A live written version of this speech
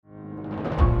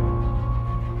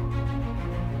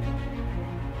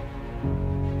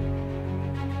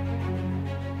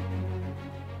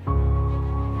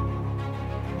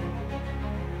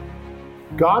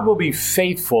God will be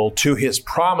faithful to his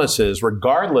promises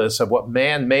regardless of what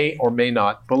man may or may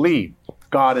not believe.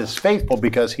 God is faithful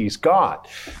because he's God.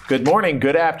 Good morning,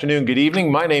 good afternoon, good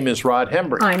evening. My name is Rod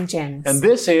Hembry. I'm Jen. And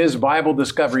this is Bible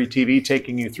Discovery TV,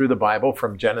 taking you through the Bible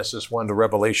from Genesis 1 to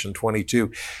Revelation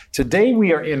 22. Today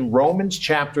we are in Romans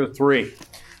chapter 3.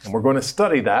 And we're going to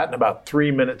study that in about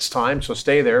 3 minutes' time. So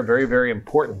stay there. Very, very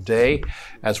important day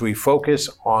as we focus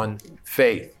on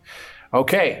faith.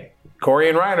 Okay, Corey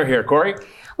and Ryan are here. Corey?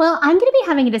 Well, I'm going to be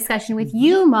having a discussion with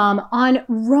you, Mom, on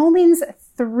Romans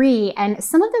 3 and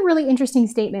some of the really interesting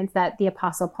statements that the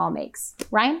Apostle Paul makes.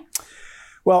 Ryan?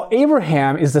 Well,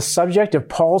 Abraham is the subject of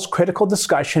Paul's critical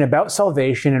discussion about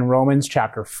salvation in Romans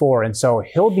chapter 4, and so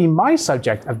he'll be my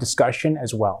subject of discussion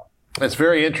as well. It's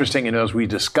very interesting, as we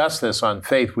discuss this on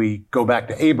faith, we go back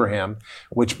to Abraham,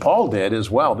 which Paul did as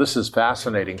well. This is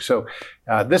fascinating. So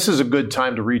this is a good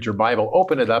time to read your Bible.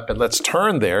 Open it up and let's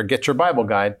turn there, get your Bible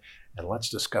guide, and let's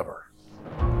discover.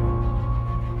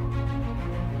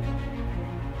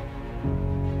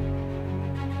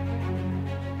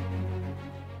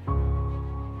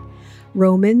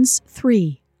 Romans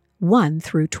 3, 1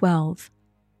 through 12.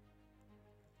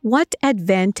 What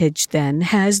advantage then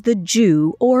has the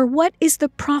Jew, or what is the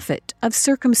profit of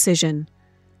circumcision?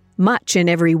 Much in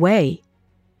every way.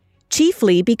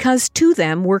 Chiefly because to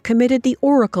them were committed the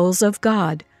oracles of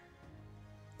God.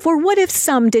 For what if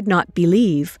some did not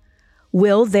believe?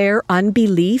 Will their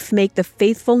unbelief make the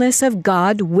faithfulness of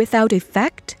God without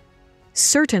effect?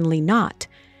 Certainly not.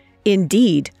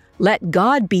 Indeed, let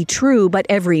God be true, but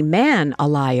every man a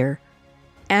liar.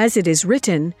 As it is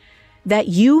written, that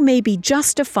you may be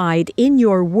justified in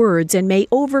your words and may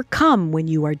overcome when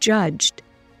you are judged.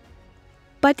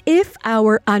 But if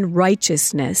our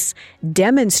unrighteousness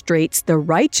demonstrates the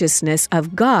righteousness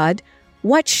of God,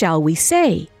 what shall we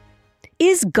say?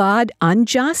 Is God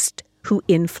unjust, who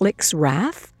inflicts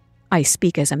wrath? I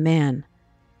speak as a man.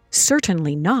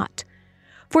 Certainly not.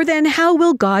 For then how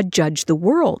will God judge the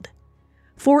world?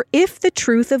 For if the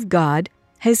truth of God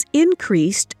has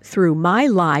increased through my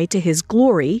lie to his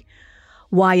glory,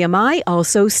 why am I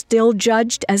also still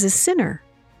judged as a sinner?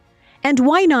 And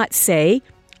why not say,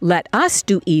 let us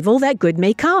do evil that good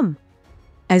may come?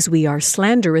 As we are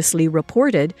slanderously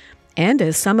reported, and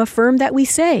as some affirm that we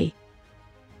say.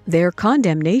 Their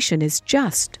condemnation is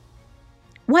just.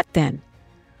 What then?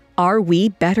 Are we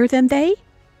better than they?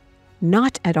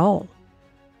 Not at all.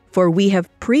 For we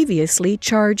have previously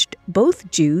charged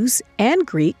both Jews and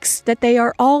Greeks that they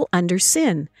are all under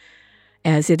sin.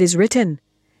 As it is written,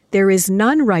 there is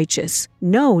none righteous,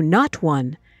 no, not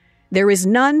one. There is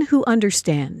none who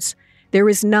understands. There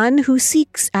is none who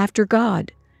seeks after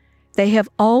God. They have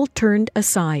all turned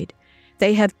aside.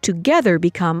 They have together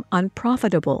become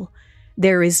unprofitable.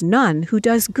 There is none who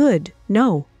does good,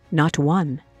 no, not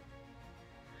one.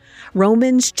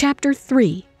 Romans chapter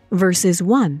 3, verses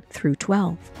 1 through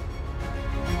 12.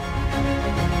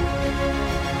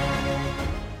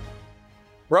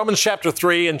 Romans chapter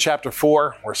 3 and chapter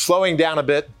 4. We're slowing down a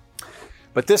bit.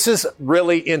 But this is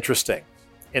really interesting.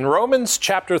 In Romans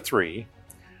chapter 3,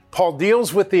 Paul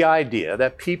deals with the idea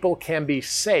that people can be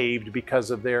saved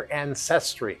because of their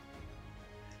ancestry.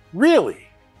 Really?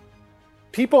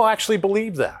 People actually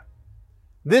believe that.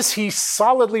 This he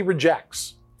solidly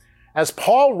rejects. As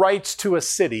Paul writes to a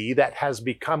city that has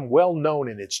become well known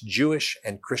in its Jewish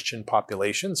and Christian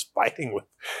populations, fighting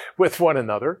with one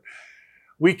another,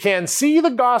 we can see the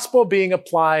gospel being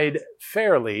applied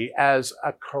fairly as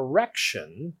a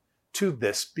correction to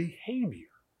this behavior.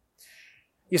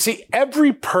 You see,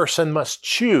 every person must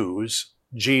choose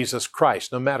Jesus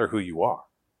Christ, no matter who you are.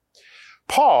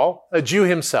 Paul, a Jew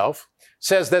himself,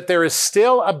 says that there is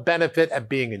still a benefit of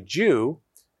being a Jew.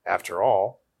 After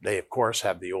all, they, of course,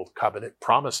 have the Old Covenant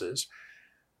promises,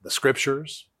 the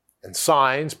scriptures, and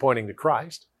signs pointing to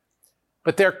Christ.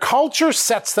 But their culture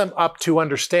sets them up to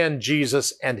understand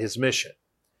Jesus and his mission.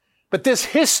 But this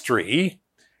history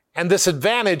and this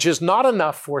advantage is not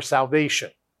enough for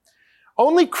salvation.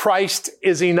 Only Christ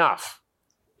is enough.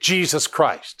 Jesus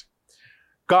Christ.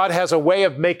 God has a way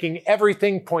of making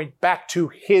everything point back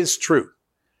to his truth.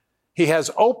 He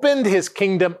has opened his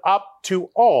kingdom up to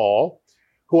all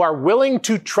who are willing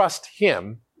to trust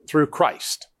him through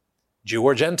Christ, Jew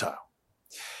or Gentile.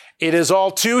 It is all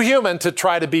too human to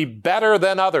try to be better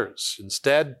than others.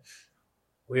 Instead,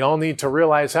 we all need to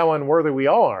realize how unworthy we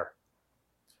all are.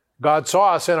 God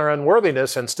saw us in our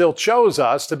unworthiness and still chose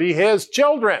us to be his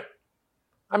children.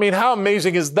 I mean, how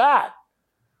amazing is that?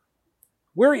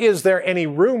 Where is there any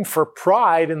room for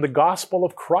pride in the gospel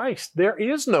of Christ? There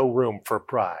is no room for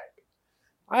pride.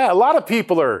 A lot of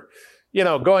people are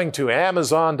going to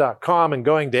Amazon.com and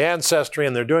going to Ancestry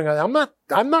and they're doing it.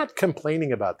 I'm not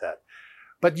complaining about that.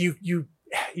 But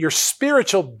your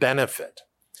spiritual benefit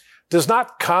does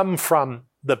not come from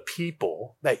the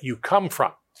people that you come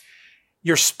from.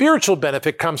 Your spiritual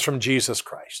benefit comes from Jesus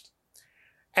Christ.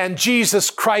 And Jesus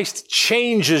Christ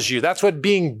changes you. That's what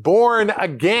being born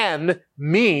again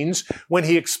means when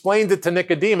he explained it to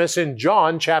Nicodemus in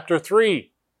John chapter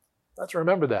 3. Let's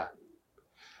remember that.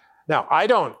 Now, I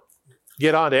don't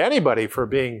get on to anybody for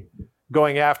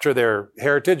going after their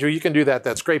heritage. You can do that,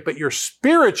 that's great. But your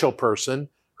spiritual person,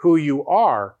 who you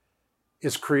are,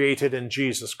 is created in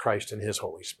Jesus Christ and his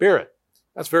Holy Spirit.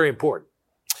 That's very important.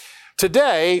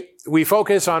 Today, we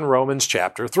focus on Romans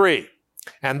chapter 3.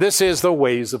 And this is the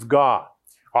ways of God.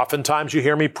 Oftentimes you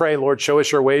hear me pray, Lord, show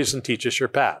us your ways and teach us your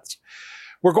paths.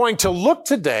 We're going to look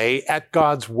today at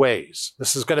God's ways.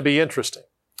 This is going to be interesting.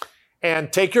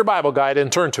 And take your Bible guide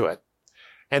and turn to it.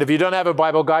 And if you don't have a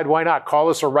Bible guide, why not? Call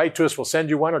us or write to us. We'll send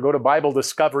you one, or go to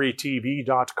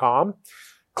BibleDiscoveryTV.com.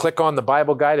 Click on the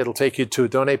Bible guide. It'll take you to a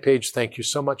donate page. Thank you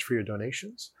so much for your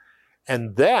donations.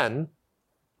 And then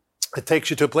it takes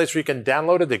you to a place where you can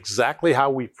download it exactly how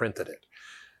we printed it.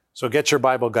 So get your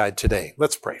Bible guide today.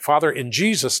 Let's pray. Father, in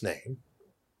Jesus' name,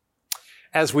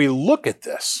 as we look at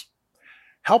this,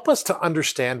 help us to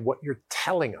understand what you're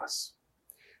telling us,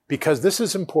 because this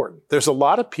is important. There's a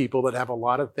lot of people that have a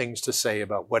lot of things to say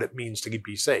about what it means to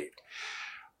be saved.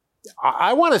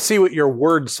 I want to see what your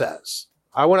word says.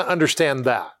 I want to understand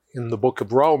that in the book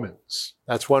of Romans.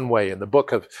 That's one way. In the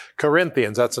book of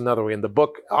Corinthians, that's another way. In the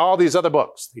book, all these other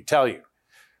books, they tell you,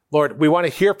 Lord, we want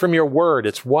to hear from your word.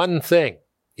 It's one thing.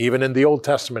 Even in the Old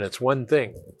Testament, it's one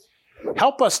thing.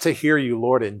 Help us to hear you,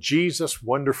 Lord, in Jesus'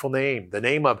 wonderful name, the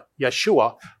name of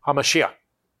Yeshua HaMashiach.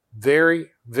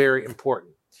 Very, very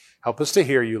important. Help us to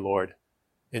hear you, Lord,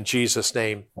 in Jesus'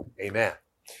 name. Amen.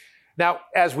 Now,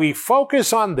 as we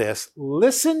focus on this,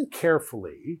 listen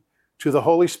carefully to the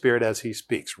Holy Spirit as he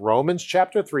speaks. Romans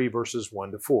chapter 3, verses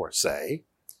 1 to 4 say,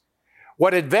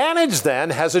 "What advantage then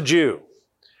has a Jew?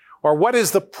 Or what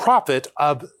is the profit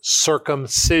of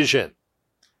circumcision?"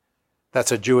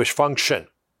 That's a Jewish function.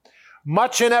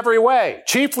 "Much in every way,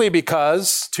 chiefly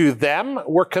because to them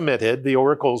were committed the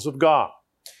oracles of God.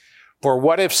 For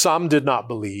what if some did not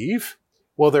believe?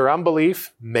 Will their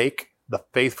unbelief make the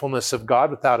faithfulness of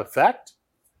God without effect?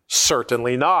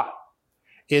 Certainly not.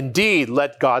 Indeed,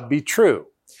 let God be true,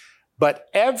 but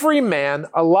every man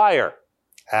a liar,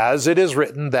 as it is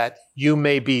written, that you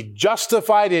may be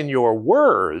justified in your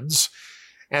words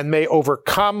and may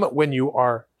overcome when you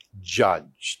are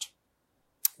judged."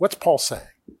 What's Paul saying?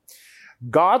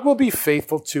 God will be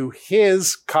faithful to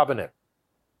his covenant.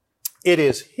 It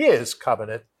is his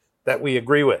covenant that we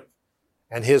agree with,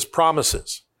 and his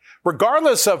promises.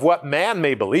 Regardless of what man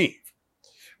may believe,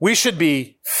 we should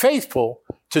be faithful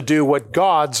to do what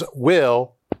God's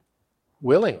will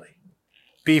willingly.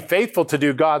 Be faithful to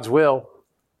do God's will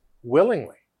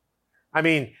willingly. I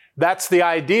mean, that's the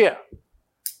idea.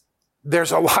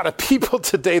 There's a lot of people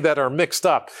today that are mixed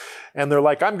up, and they're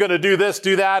like, I'm going to do this,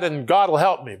 do that, and God will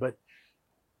help me. But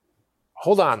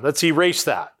hold on, let's erase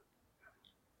that.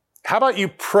 How about you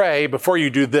pray before you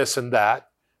do this and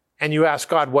that, and you ask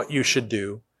God what you should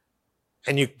do,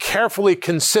 and you carefully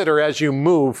consider as you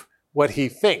move what he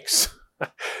thinks,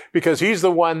 because he's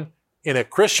the one in a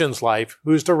Christian's life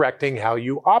who's directing how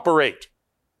you operate.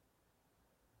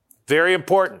 Very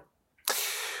important.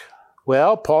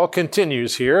 Well, Paul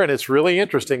continues here, and it's really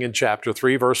interesting in chapter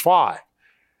 3, verse 5.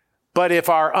 "But if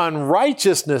our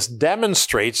unrighteousness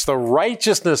demonstrates the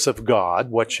righteousness of God,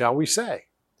 what shall we say?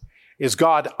 Is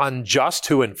God unjust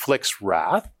who inflicts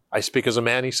wrath? I speak as a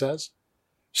man," he says.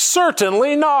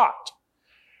 "Certainly not.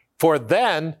 For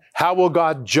then, how will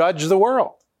God judge the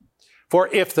world? For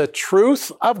if the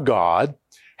truth of God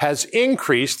has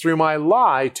increased through my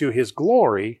lie to his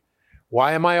glory,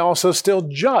 why am I also still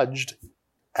judged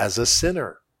as a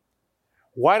sinner?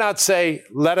 Why not say,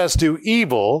 let us do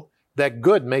evil that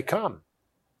good may come,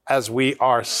 as we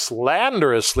are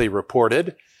slanderously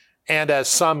reported, and as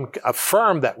some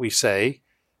affirm that we say,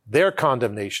 their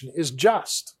condemnation is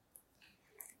just."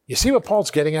 You see what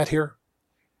Paul's getting at here?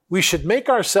 We should make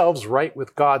ourselves right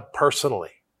with God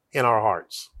personally in our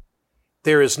hearts.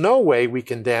 There is no way we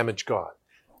can damage God.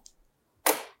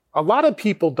 A lot of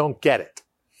people don't get it.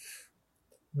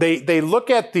 They look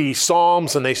at the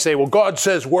Psalms and they say, well, God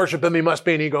says worship him, he must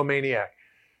be an egomaniac.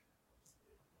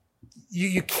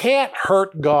 You can't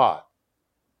hurt God.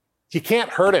 You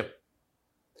can't hurt him.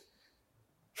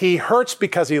 He hurts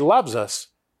because he loves us,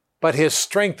 but his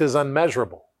strength is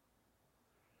unmeasurable.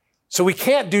 So we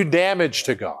can't do damage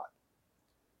to God.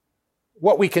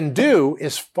 what we can do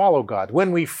is follow God.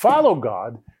 When we follow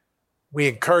God, we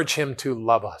encourage him to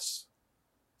love us.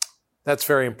 That's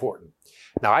very important.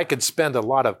 Now, I could spend a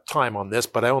lot of time on this,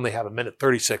 but I only have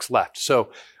 1:36 left.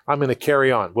 So I'm going to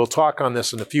carry on. We'll talk on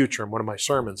this in the future in one of my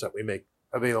sermons that we make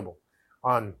available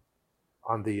on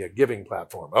the giving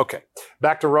platform. Okay,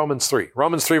 back to Romans 3.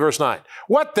 Romans 3, verse 9.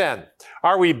 What then?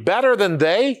 Are we better than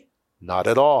they? Not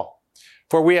at all.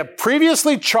 For we have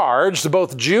previously charged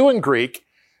both Jew and Greek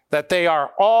that they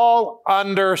are all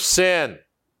under sin.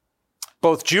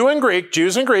 Both Jew and Greek,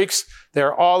 Jews and Greeks,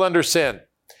 they're all under sin.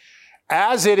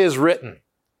 As it is written,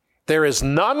 there is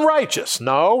none righteous.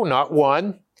 No, not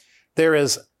one. There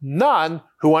is none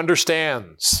who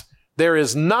understands. There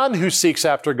is none who seeks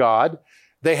after God.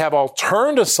 They have all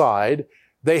turned aside.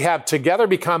 They have together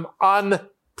become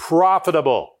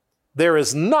unprofitable. There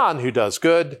is none who does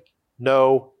good.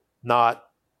 No, not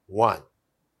one.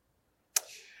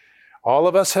 All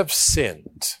of us have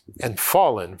sinned and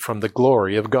fallen from the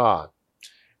glory of God.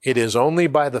 It is only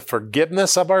by the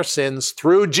forgiveness of our sins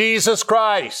through Jesus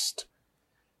Christ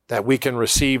that we can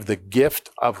receive the gift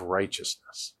of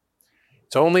righteousness.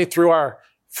 It's only through our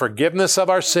forgiveness of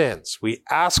our sins. We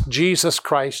ask Jesus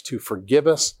Christ to forgive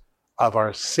us of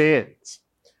our sins.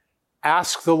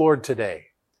 Ask the Lord today.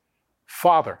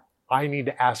 Father, I need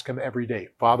to ask him every day.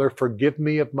 Father, forgive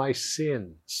me of my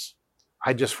sins.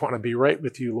 I just want to be right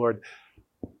with you, Lord.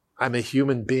 I'm a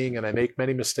human being and I make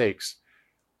many mistakes.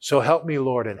 So help me,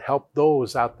 Lord, and help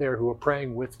those out there who are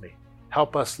praying with me.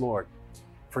 Help us, Lord.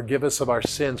 Forgive us of our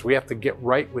sins. We have to get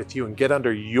right with you and get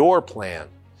under your plan.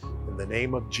 In the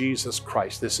name of Jesus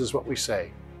Christ, this is what we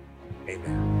say.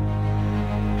 Amen.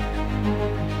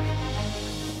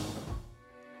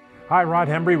 Hi, Rod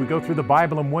Hembry. We go through the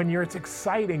Bible in 1 year. It's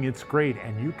exciting. It's great.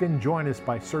 And you can join us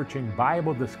by searching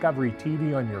Bible Discovery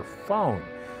TV on your phone.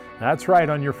 That's right,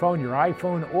 on your phone, your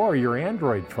iPhone or your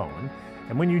Android phone.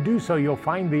 And when you do so, you'll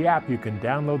find the app. You can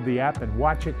download the app and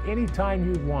watch it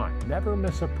anytime you want. Never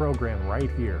miss a program right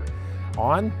here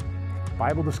on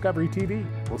Bible Discovery TV.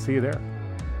 We'll see you there.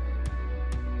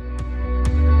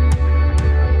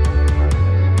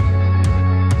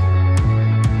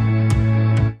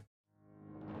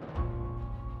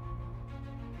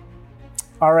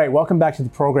 All right, welcome back to the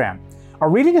program. Our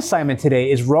reading assignment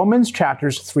today is Romans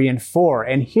chapters 3 and 4,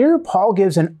 and here Paul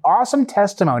gives an awesome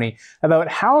testimony about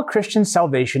how a Christian's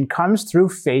salvation comes through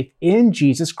faith in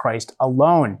Jesus Christ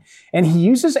alone. And he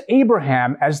uses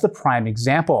Abraham as the prime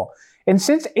example. And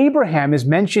since Abraham is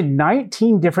mentioned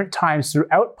 19 different times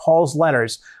throughout Paul's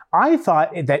letters, I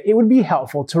thought that it would be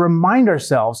helpful to remind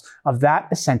ourselves of that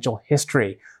essential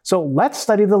history. So let's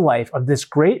study the life of this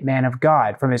great man of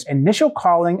God from his initial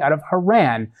calling out of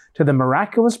Haran to the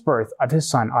miraculous birth of his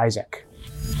son Isaac.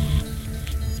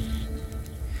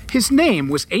 His name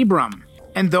was Abram,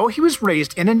 and though he was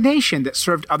raised in a nation that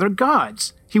served other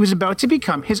gods, he was about to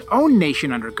become his own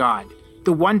nation under God,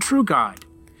 the one true God.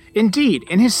 Indeed,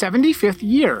 in his 75th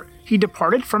year, he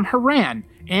departed from Haran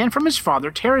and from his father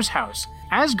Terah's house,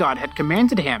 as God had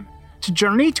commanded him, to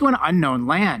journey to an unknown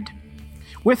land.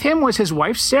 With him was his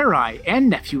wife Sarai and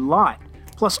nephew Lot,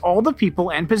 plus all the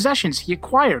people and possessions he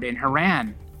acquired in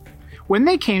Haran. When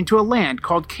they came to a land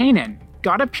called Canaan,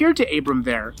 God appeared to Abram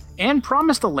there and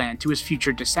promised the land to his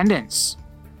future descendants.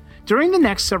 During the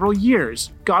next several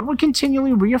years, God would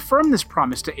continually reaffirm this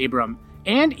promise to Abram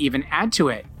and even add to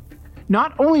it.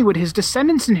 Not only would his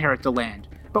descendants inherit the land,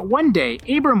 but one day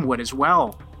Abram would as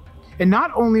well. And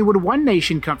not only would one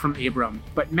nation come from Abram,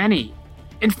 but many.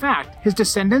 In fact, his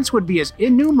descendants would be as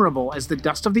innumerable as the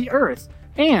dust of the earth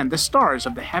and the stars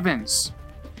of the heavens.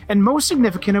 And most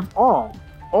significant of all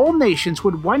nations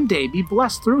would one day be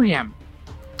blessed through him.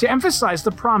 To emphasize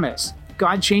the promise,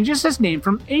 God changes his name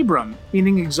from Abram,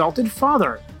 meaning exalted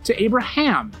father, to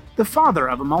Abraham, the father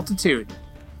of a multitude.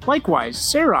 Likewise,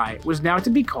 Sarai was now to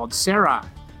be called Sarah.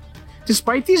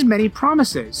 Despite these many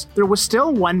promises, there was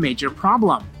still one major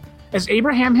problem. As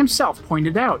Abraham himself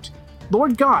pointed out,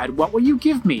 "Lord God, what will you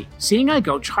give me, seeing I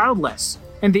go childless,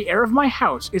 and the heir of my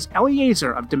house is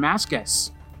Eliezer of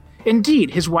Damascus?"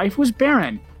 Indeed, his wife was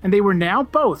barren, and they were now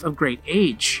both of great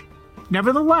age.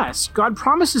 Nevertheless, God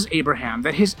promises Abraham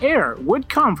that his heir would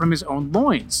come from his own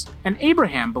loins, and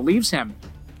Abraham believes him.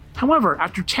 However,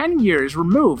 after 10 years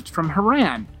removed from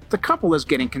Haran, the couple is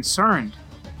getting concerned.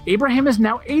 Abraham is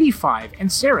now 85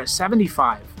 and Sarah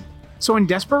 75. So in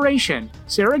desperation,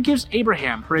 Sarah gives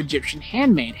Abraham her Egyptian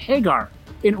handmaid Hagar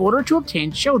in order to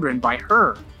obtain children by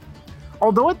her.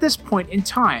 Although at this point in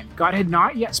time, God had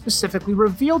not yet specifically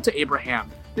revealed to Abraham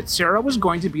that Sarah was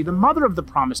going to be the mother of the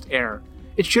promised heir,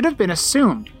 it should have been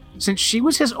assumed, since she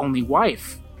was his only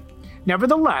wife.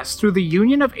 Nevertheless, through the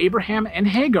union of Abraham and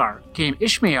Hagar came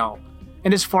Ishmael,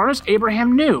 and as far as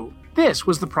Abraham knew, this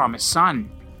was the promised son.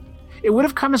 It would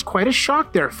have come as quite a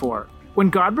shock, therefore, when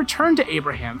God returned to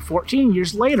Abraham 14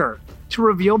 years later to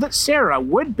reveal that Sarah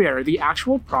would bear the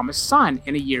actual promised son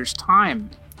in a year's time.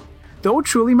 Though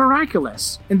truly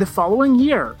miraculous, in the following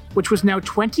year, which was now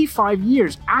 25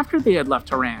 years after they had left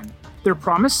Haran, their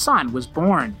promised son was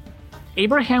born.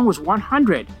 Abraham was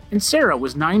 100 and Sarah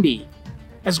was 90.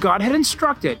 As God had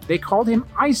instructed, they called him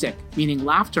Isaac, meaning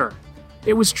laughter.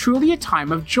 It was truly a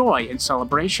time of joy and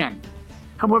celebration.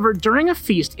 However, during a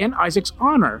feast in Isaac's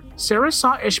honor, Sarah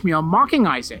saw Ishmael mocking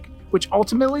Isaac, which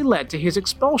ultimately led to his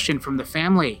expulsion from the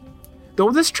family.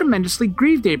 Though this tremendously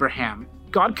grieved Abraham,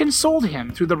 God consoled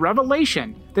him through the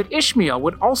revelation that Ishmael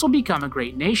would also become a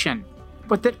great nation,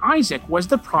 but that Isaac was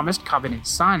the promised covenant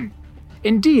son.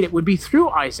 Indeed, it would be through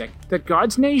Isaac that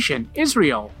God's nation,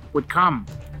 Israel, would come.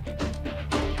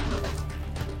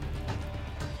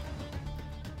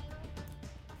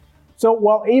 So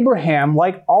while Abraham,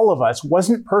 like all of us,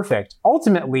 wasn't perfect,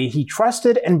 ultimately he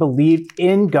trusted and believed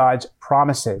in God's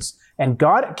promises, and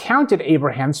God counted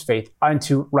Abraham's faith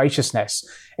unto righteousness.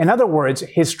 In other words,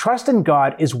 his trust in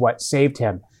God is what saved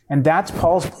him. And that's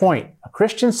Paul's point. A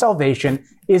Christian salvation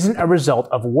isn't a result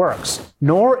of works,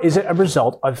 nor is it a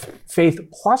result of faith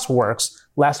plus works,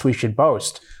 lest we should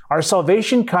boast. Our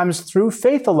salvation comes through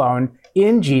faith alone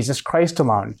in Jesus Christ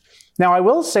alone. Now, I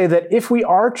will say that if we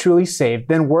are truly saved,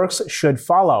 then works should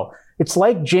follow. It's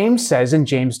like James says in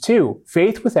James 2,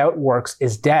 faith without works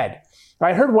is dead.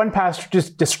 I heard one pastor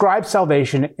just describe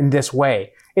salvation in this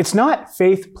way. It's not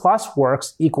faith plus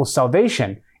works equals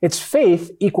salvation. It's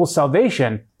faith equals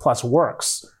salvation plus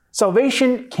works.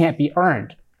 Salvation can't be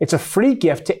earned. It's a free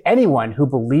gift to anyone who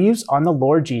believes on the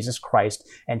Lord Jesus Christ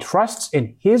and trusts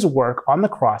in his work on the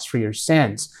cross for your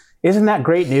sins. Isn't that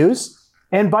great news?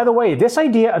 And by the way, this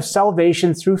idea of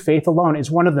salvation through faith alone is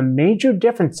one of the major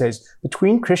differences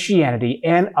between Christianity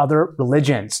and other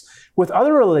religions. With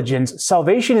other religions,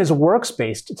 salvation is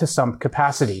works-based to some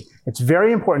capacity. It's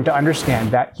very important to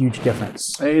understand that huge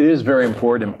difference. It is very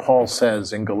important. Paul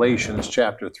says in Galatians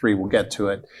chapter 3, we'll get to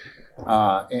it,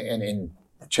 and in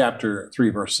chapter 3,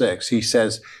 verse 6, he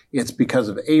says it's because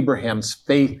of Abraham's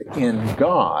faith in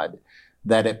God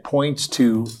that it points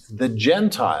to the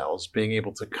Gentiles being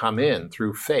able to come in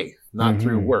through faith, not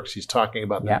through works. He's talking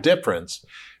about the difference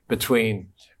between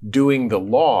doing the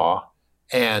law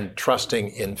and trusting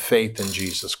in faith in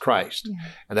Jesus Christ.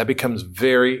 And that becomes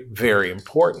very, very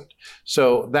important.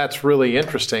 So that's really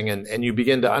interesting. And you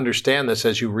begin to understand this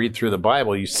as you read through the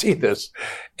Bible. You see this.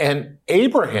 And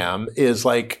Abraham is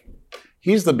like,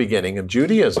 he's the beginning of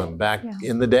Judaism back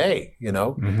in the day, you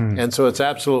know? And so it's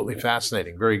absolutely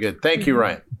fascinating. Very good. Thank you,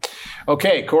 Ryan.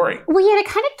 Okay, Corey. Well, yeah, to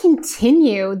kind of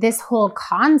continue this whole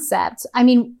concept, I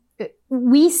mean,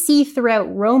 we see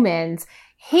throughout Romans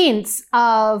hints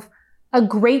of a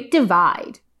great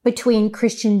divide between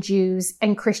Christian Jews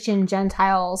and Christian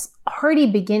Gentiles already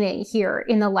beginning here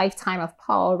in the lifetime of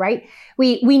Paul, right?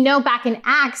 We know back in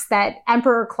Acts that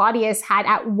Emperor Claudius had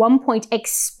at one point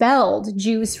expelled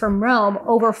Jews from Rome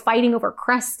over fighting over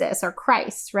Christus or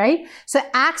Christ, right? So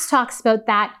Acts talks about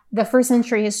that. The first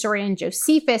century historian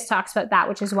Josephus talks about that,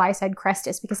 which is why I said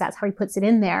Christus, because that's how he puts it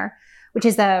in there, which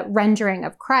is the rendering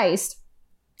of Christ.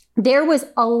 There was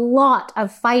a lot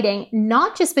of fighting,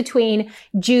 not just between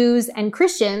Jews and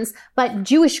Christians, but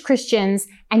Jewish Christians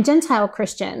and Gentile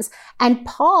Christians. And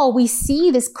Paul, we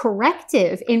see this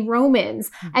corrective in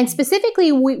Romans. And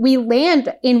specifically, we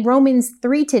land in Romans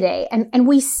 3 today. And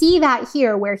we see that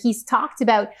here where he's talked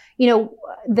about, you know,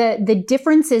 the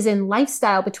differences in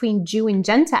lifestyle between Jew and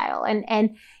Gentile.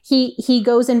 And he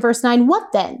goes in verse 9,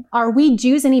 what then? Are we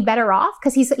Jews any better off?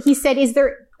 Because he said, is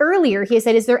there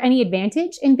any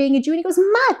advantage in being a Jew? And he goes,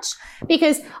 much,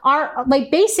 because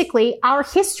basically our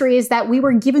history is that we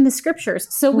were given the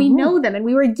scriptures. So we know them and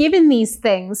we were given these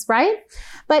things, right?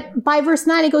 But by verse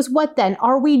 9, it goes, what then?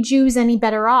 Are we Jews any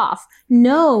better off?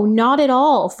 No, not at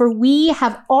all. For we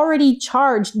have already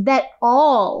charged that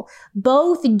all,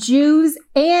 both Jews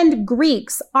and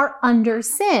Greeks, are under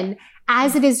sin,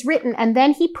 as it is written. And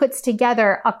then he puts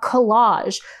together a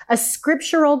collage, a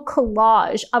scriptural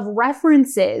collage of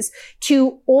references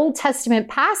to Old Testament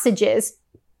passages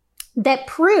that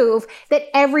prove that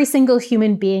every single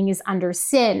human being is under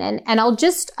sin. And I'll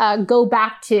just go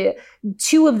back to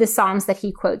two of the Psalms that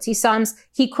he quotes.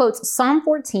 He quotes Psalm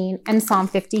 14 and Psalm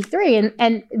 53.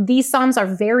 And these Psalms are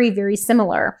very, very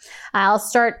similar. I'll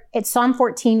start at Psalm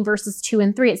 14, verses 2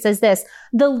 and 3. It says this,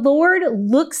 the Lord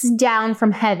looks down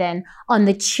from heaven on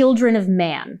the children of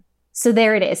man So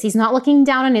there it is. He's not looking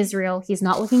down on Israel. He's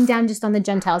not looking down just on the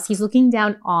Gentiles. He's looking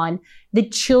down on the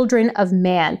children of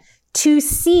man to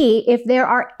see if there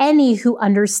are any who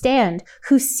understand,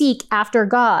 who seek after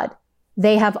God.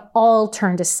 They have all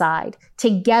turned aside.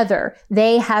 Together,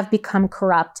 they have become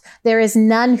corrupt. There is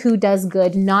none who does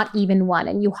good, not even one.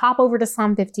 And you hop over to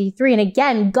Psalm 53. And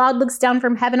again, God looks down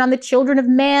from heaven on the children of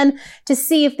man to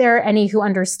see if there are any who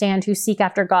understand, who seek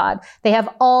after God. They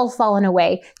have all fallen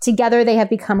away. Together, they have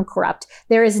become corrupt.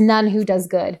 There is none who does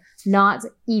good, not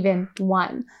even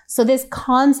one. So this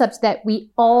concept that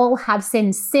we all have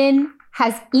sinned, sin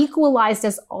has equalized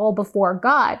us all before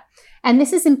God. And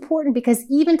this is important because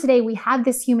even today we have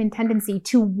this human tendency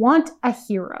to want a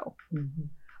hero. Mm-hmm.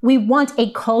 We want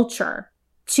a culture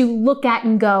to look at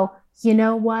and go, you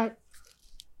know what?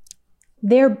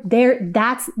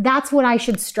 That's what I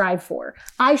should strive for.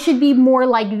 I should be more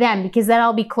like them because then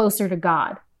I'll be closer to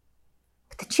God.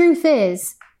 But the truth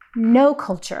is, no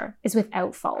culture is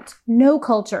without fault. No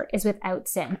culture is without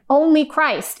sin. Only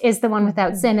Christ is the one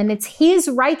without sin. And it's his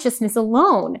righteousness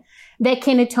alone that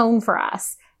can atone for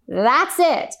us. That's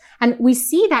it. And we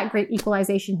see that great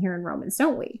equalization here in Romans,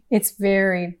 don't we? It's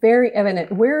very, very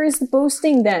evident. Where is the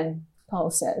boasting then, Paul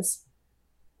says?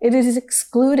 It is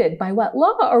excluded by what?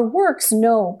 Law or works?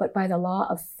 No, but by the law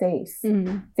of faith.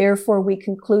 Mm-hmm. Therefore, we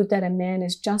conclude that a man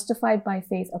is justified by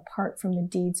faith apart from the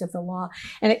deeds of the law.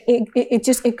 And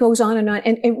it goes on.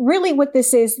 And really what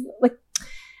this is, like,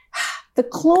 the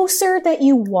closer that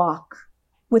you walk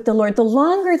with the Lord, the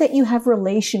longer that you have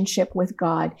relationship with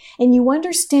God and you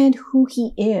understand who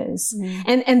he is.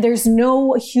 Mm. And there's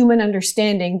no human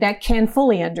understanding that can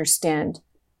fully understand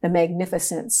the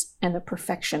magnificence and the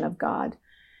perfection of God.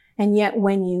 And yet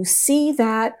when you see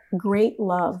that great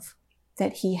love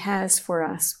that he has for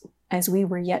us as we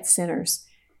were yet sinners,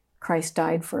 Christ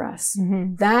died for us.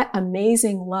 Mm-hmm. That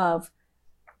amazing love,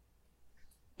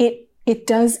 it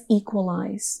does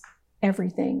equalize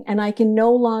everything. And I can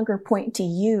no longer point to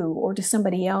you or to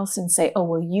somebody else and say, oh,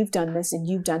 well, you've done this and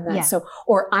you've done that. Yeah. So,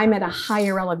 or I'm at a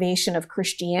higher elevation of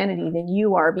Christianity than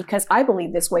you are because I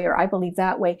believe this way or I believe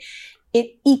that way.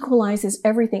 It equalizes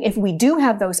everything. If we do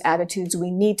have those attitudes, we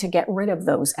need to get rid of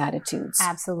those attitudes.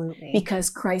 Absolutely.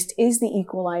 Because Christ is the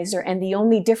equalizer. And the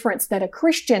only difference that a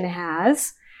Christian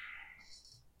has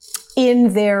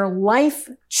in their life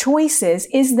choices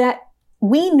is that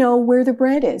we know where the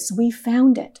bread is. We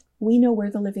found it. We know where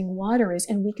the living water is,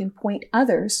 and we can point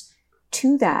others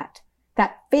to that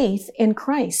faith in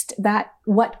Christ, that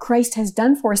what Christ has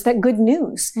done for us, that good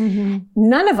news. Mm-hmm.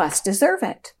 None of us deserve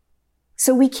it.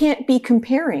 So we can't be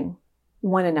comparing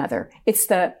one another. It's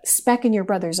the speck in your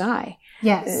brother's eye.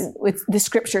 Yes. The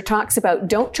scripture talks about,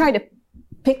 don't try to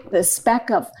pick the speck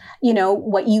of,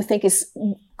 what you think is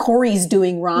Corey's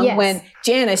doing wrong. Yes. When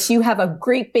Janice, you have a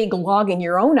great big log in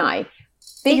your own eye.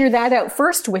 Figure that out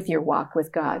first with your walk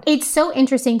with God. It's so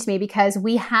interesting to me because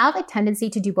we have a tendency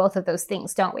to do both of those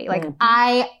things, don't we? Like, mm-hmm.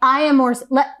 I am more,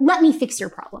 let me fix your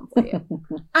problem for you.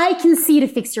 I can see to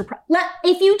fix your problem.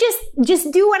 If you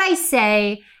just do what I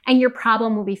say and your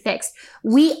problem will be fixed.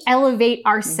 We elevate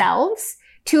ourselves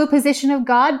mm-hmm. to a position of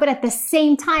God, but at the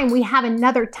same time, we have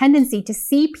another tendency to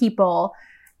see people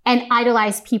and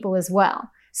idolize people as well.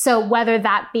 So whether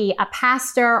that be a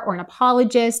pastor or an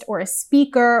apologist or a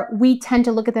speaker, we tend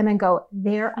to look at them and go,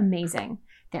 they're amazing.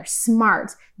 They're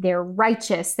smart. They're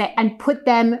righteous, and put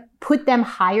them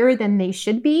higher than they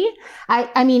should be.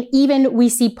 I mean, even we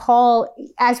see Paul,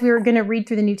 as we were going to read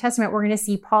through the New Testament, we're going to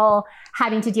see Paul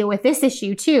having to deal with this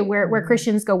issue too, where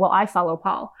Christians go, well, I follow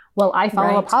Paul. Well, I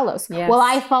follow Apollos. Yes. Well,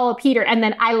 I follow Peter. And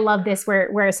then I love this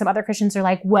where some other Christians are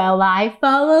like, well, I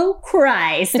follow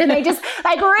Christ. And they just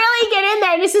really get in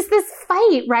there. And it's just this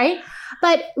fight, right?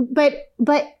 But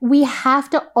we have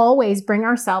to always bring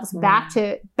ourselves back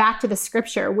to the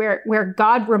scripture where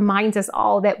God reminds us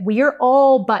all that we are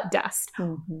all but dust.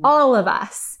 Mm-hmm. All of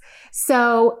us.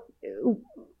 So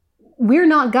we're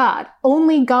not God.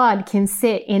 Only God can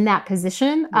sit in that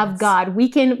position of God. We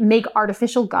can make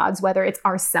artificial gods, whether it's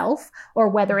ourself or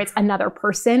whether it's another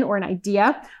person or an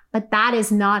idea, but that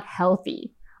is not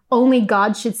healthy. Only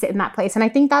God should sit in that place. And I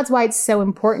think that's why it's so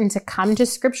important to come to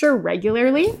scripture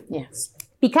regularly. Yes.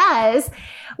 Because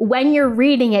when you're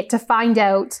reading it to find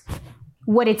out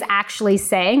what it's actually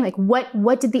saying, like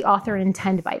what did the author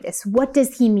intend by this? What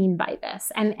does he mean by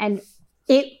this? And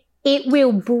it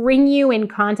will bring you in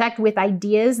contact with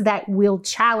ideas that will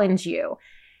challenge you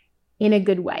in a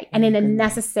good way and in a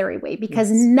necessary way,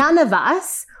 because none of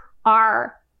us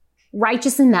are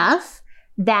righteous enough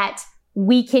that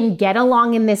we can get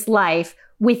along in this life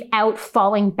without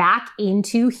falling back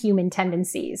into human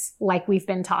tendencies like we've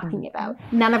been talking about.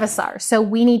 None of us are. So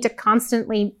we need to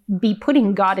constantly be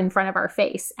putting God in front of our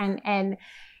face. And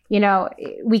you know,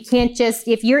 we can't just,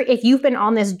 if you've been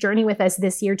on this journey with us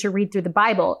this year to read through the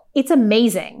Bible, it's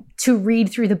amazing to read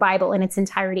through the Bible in its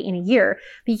entirety in a year,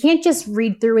 but you can't just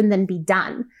read through and then be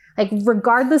done. Like,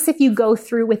 regardless if you go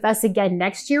through with us again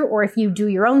next year, or if you do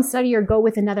your own study or go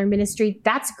with another ministry,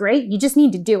 that's great. You just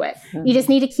need to do it. You just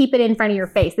need to keep it in front of your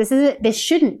face. This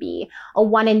shouldn't be a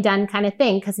one and done kind of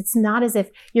thing, because it's not as if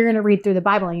you're going to read through the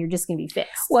Bible and you're just going to be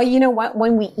fixed. Well, you know what?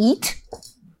 When we eat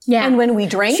and when we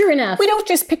drink, sure enough, we don't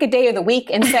just pick a day of the week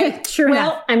and say,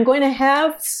 I'm going to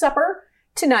have supper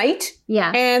tonight,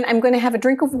 and I'm going to have a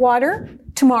drink of water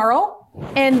tomorrow,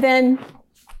 and then,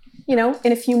 you know,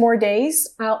 in a few more days,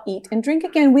 I'll eat and drink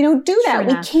again. We don't do that.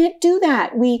 We can't do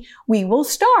that. We will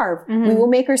starve. We will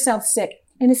make ourselves sick.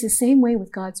 And it's the same way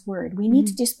with God's word. We need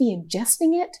to just be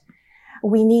ingesting it.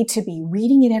 We need to be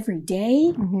reading it every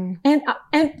day. And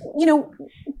you know,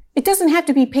 it doesn't have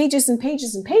to be pages and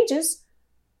pages and pages,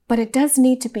 but it does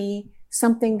need to be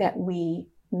something that we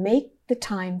make the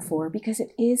time for, because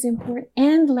it is important,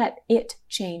 and let it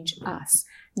change us.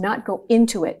 Not go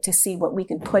into it to see what we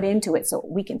can put into it so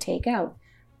we can take out,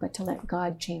 but to let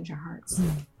God change our hearts.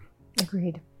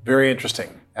 Agreed. Very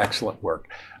interesting. Excellent work.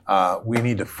 We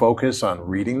need to focus on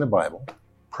reading the Bible,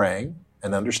 praying,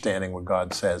 and understanding what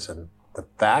God says. And the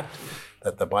fact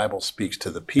that the Bible speaks to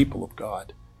the people of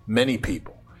God, many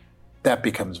people, that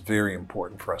becomes very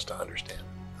important for us to understand.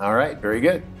 All right, very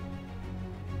good.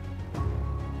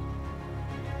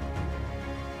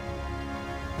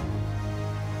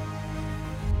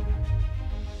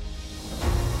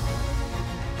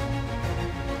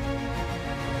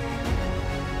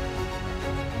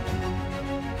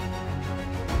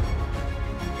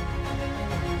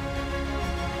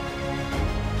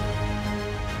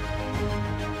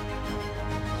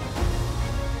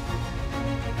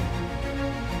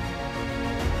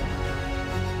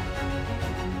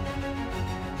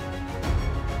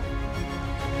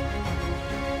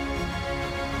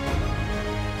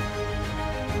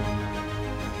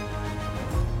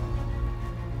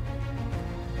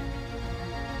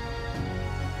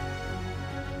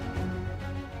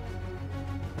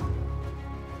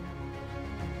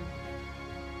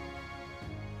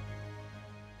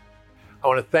 I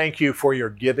want to thank you for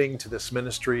your giving to this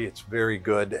ministry. It's very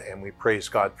good, and we praise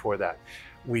God for that.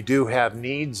 We do have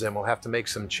needs, and we'll have to make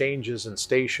some changes in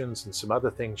stations and some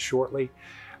other things shortly.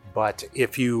 But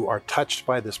if you are touched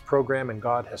by this program and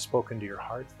God has spoken to your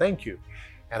heart, thank you.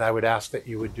 And I would ask that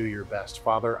you would do your best.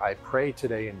 Father, I pray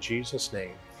today in Jesus'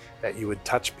 name that you would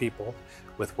touch people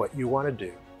with what you want to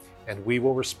do, and we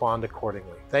will respond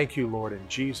accordingly. Thank you, Lord, in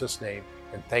Jesus' name,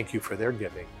 and thank you for their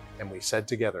giving. And we said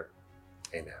together,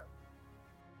 amen.